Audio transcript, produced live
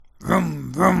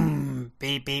Vroom, vroom.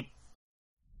 Beep, beep.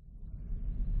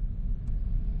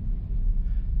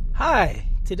 Hi,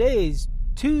 today is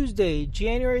Tuesday,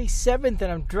 January 7th,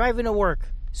 and I'm driving to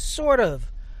work. Sort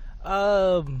of.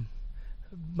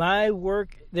 My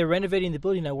work, they're renovating the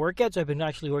building I work at, so I've been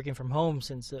actually working from home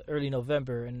since early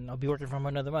November, and I'll be working from home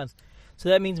another month. So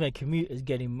that means my commute is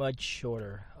getting much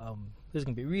shorter. This is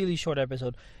going to be a really short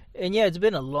episode. And yeah, it's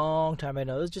been a long time, I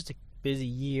know. It's just a busy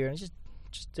year, and just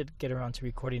didn't get around to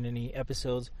recording any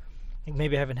episodes. I think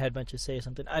maybe I haven't had much to say or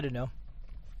something. I don't know.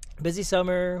 Busy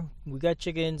summer. We got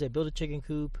chickens. I built a chicken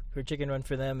coop or chicken run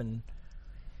for them and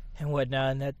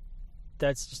whatnot, and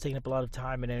that's just taking up a lot of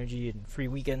time and energy and free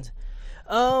weekends.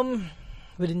 But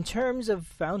in terms of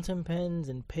fountain pens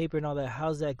and paper and all that,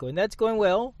 how's that going? That's going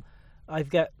well. I've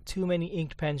got too many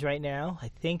inked pens right now. I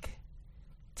think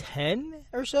 10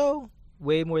 or so.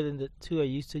 Way more than the 2 I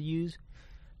used to use.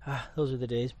 Those are the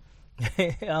days.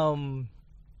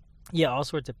 Yeah, all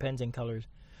sorts of pens and colors.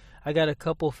 I got a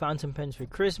couple fountain pens for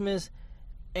Christmas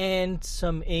and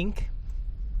some ink.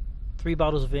 3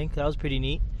 bottles of ink. That was pretty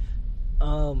neat. I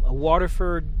got a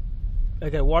Waterford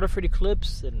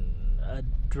Eclipse and a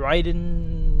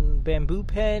Dryden bamboo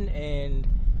pen and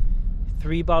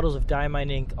 3 bottles of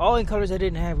Diamine ink. All in colors I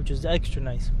didn't have, which was extra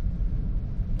nice.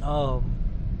 So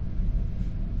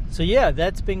yeah,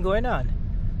 that's been going on.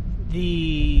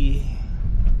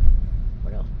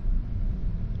 What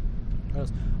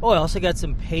else? Oh, I also got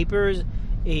some papers,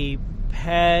 a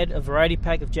variety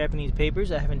pack of Japanese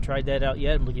papers. I haven't tried that out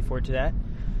yet. I'm looking forward to that.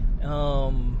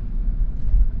 And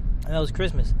that was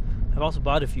Christmas. I've also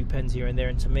bought a few pens here and there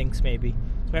and some inks maybe.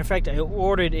 As a matter of fact, I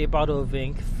ordered a bottle of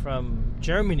ink from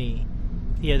Germany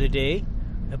the other day.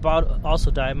 I bought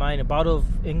also Diamine, a bottle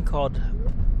of ink called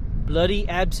Bloody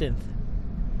Absinthe,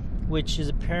 which is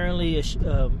apparently a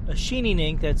sheening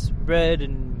ink that's red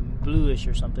and bluish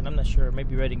or something. I'm not sure.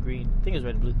 Maybe red and green. I think it's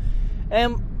red and blue.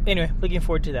 Anyway, looking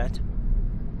forward to that.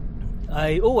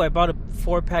 I bought a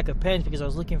 4-pack of pens because I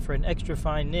was looking for an extra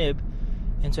fine nib,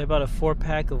 and so I bought a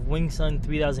 4-pack of Wing Sun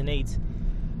 3008s.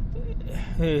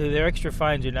 Their extra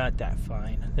fines are not that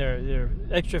fine. They're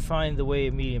extra fine the way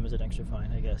a medium is an extra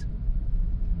fine, I guess.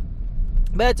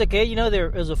 But it's okay. You know, there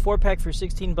was a 4-pack for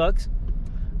 $16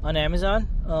 on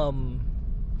Amazon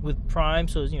with Prime,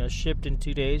 so it's, shipped in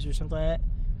 2 days or something like that.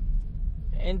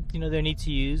 And they're neat to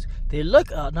use. They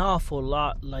look an awful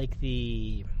lot like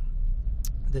the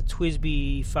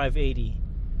TWSBI 580.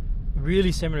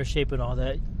 Really similar shape and all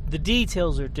that. The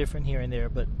details are different here and there,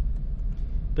 but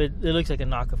it looks like a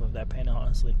knockoff of that pen,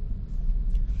 honestly.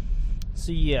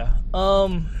 So yeah,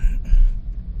 I'm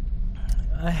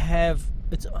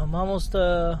almost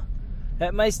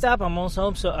at my stop. I'm almost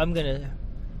home, so I'm gonna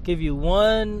give you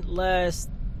one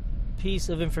last piece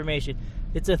of information.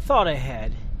 It's a thought I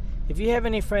had. If you have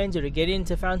any friends that are getting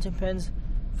into fountain pens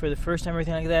for the first time or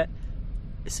anything like that,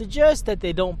 suggest that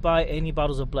they don't buy any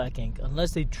bottles of black ink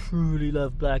unless they truly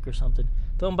love black or something.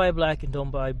 Don't buy black and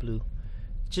don't buy blue.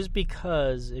 Just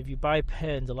because if you buy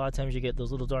pens, a lot of times you get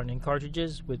those little darn ink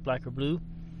cartridges with black or blue,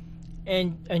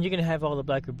 and you're going to have all the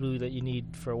black or blue that you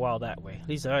need for a while that way. At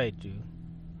least I do.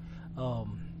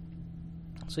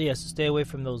 So yes, stay away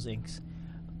from those inks.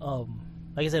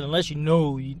 Like I said, unless you're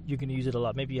going to use it a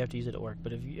lot. Maybe you have to use it at work.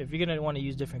 But if you're going to want to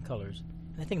use different colors,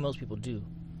 and I think most people do,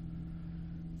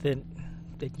 then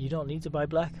you don't need to buy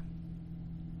black.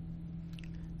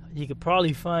 You could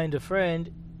probably find a friend,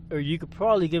 or you could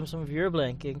probably give them some of your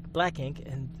black ink,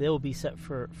 and they'll be set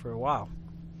for a while.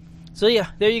 So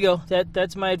yeah, there you go.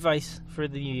 That's my advice for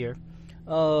the new year.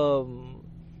 No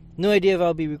idea if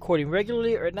I'll be recording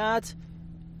regularly or not.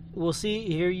 We'll see.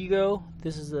 Here you go.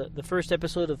 This is the first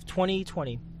episode of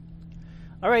 2020.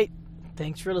 All right.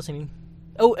 Thanks for listening.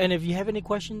 Oh, and if you have any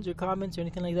questions or comments or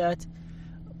anything like that,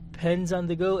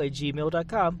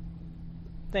 pensonthego@gmail.com.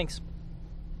 Thanks.